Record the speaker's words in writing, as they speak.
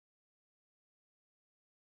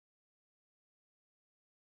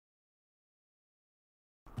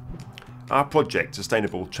Our project,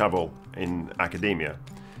 Sustainable Travel in Academia,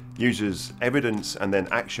 uses evidence and then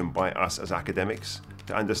action by us as academics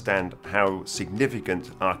to understand how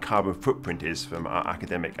significant our carbon footprint is from our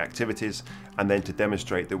academic activities, and then to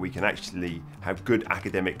demonstrate that we can actually have good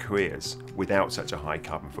academic careers without such a high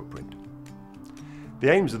carbon footprint. The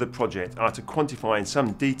aims of the project are to quantify in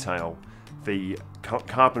some detail the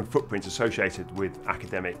carbon footprints associated with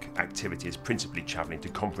academic activities, principally travelling to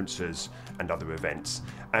conferences and other events.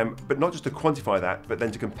 But not just to quantify that, but then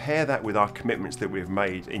to compare that with our commitments that we've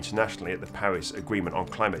made internationally at the Paris Agreement on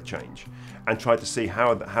climate change, and try to see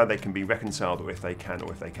how they can be reconciled, or if they can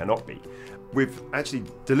or if they cannot be. We've actually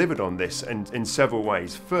delivered on this in several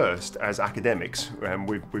ways. First, as academics,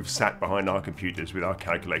 we've sat behind our computers with our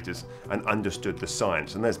calculators and understood the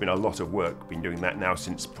science, and there's been a lot of work been doing that now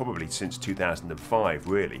probably since 2005,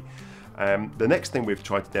 really. The next thing we've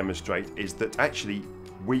tried to demonstrate is that actually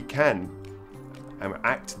we can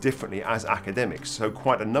act differently as academics. So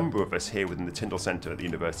quite a number of us here within the Tyndall Centre at the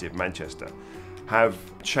University of Manchester have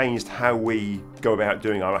changed how we go about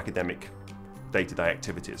doing our academic day-to-day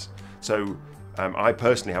activities. So I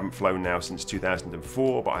personally haven't flown now since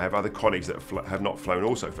 2004, but I have other colleagues that have not flown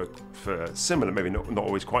also for similar, maybe not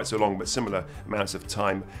always quite so long, but similar amounts of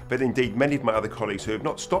time. But indeed, many of my other colleagues who have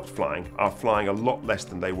not stopped flying are flying a lot less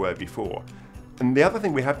than they were before. And the other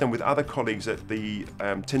thing we have done with other colleagues at the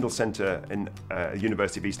Tyndall Centre in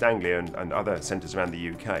University of East Anglia and other centres around the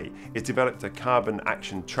UK is developed a carbon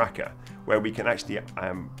action tracker, where we can actually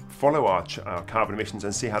follow our carbon emissions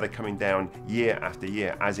and see how they're coming down year after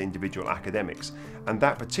year as individual academics. And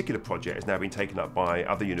that particular project has now been taken up by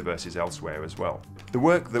other universities elsewhere as well. The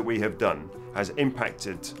work that we have done has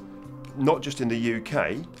impacted not just in the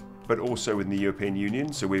UK, but also in the European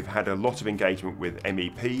Union. So we've had a lot of engagement with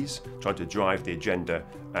MEPs, trying to drive the agenda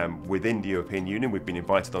within the European Union. We've been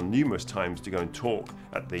invited on numerous times to go and talk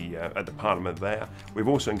at the Parliament there. We've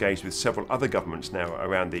also engaged with several other governments now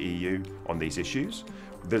around the EU on these issues.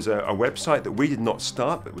 There's a website that we did not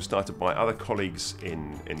start, but was started by other colleagues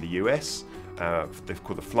in the US. They've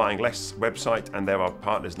called the Flying Less website, and there are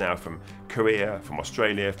partners now from Korea, from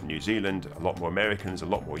Australia, from New Zealand, a lot more Americans, a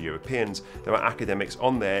lot more Europeans. There are academics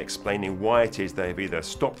on there explaining why it is they've either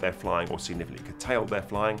stopped their flying or significantly curtailed their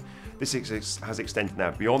flying. This has extended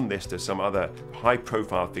now beyond this to some other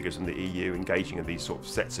high-profile figures in the EU engaging in these sort of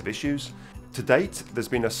sets of issues. To date, there's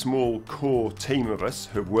been a small core team of us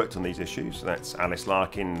who've worked on these issues. That's Alice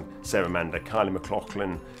Larkin, Sarah Mander, Kylie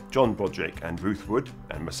McLaughlin, John Broderick and Ruth Wood,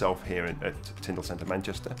 and myself here at Tyndall Centre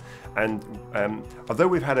Manchester. And although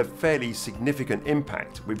we've had a fairly significant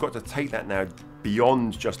impact, we've got to take that now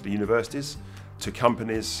beyond just the universities, to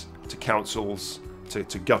companies, to councils,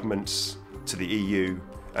 to governments, to the EU,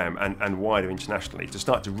 and wider internationally,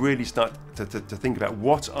 to really start to think about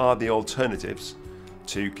what are the alternatives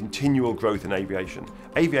to continual growth in aviation.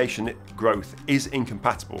 Aviation growth is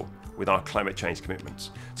incompatible with our climate change commitments.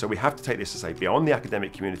 So we have to take this to say beyond the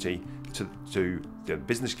academic community to the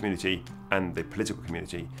business community and the political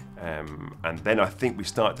community. And then I think we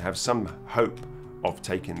start to have some hope of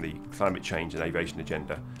taking the climate change and aviation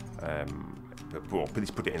agenda, or at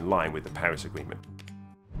least put it in line with the Paris Agreement.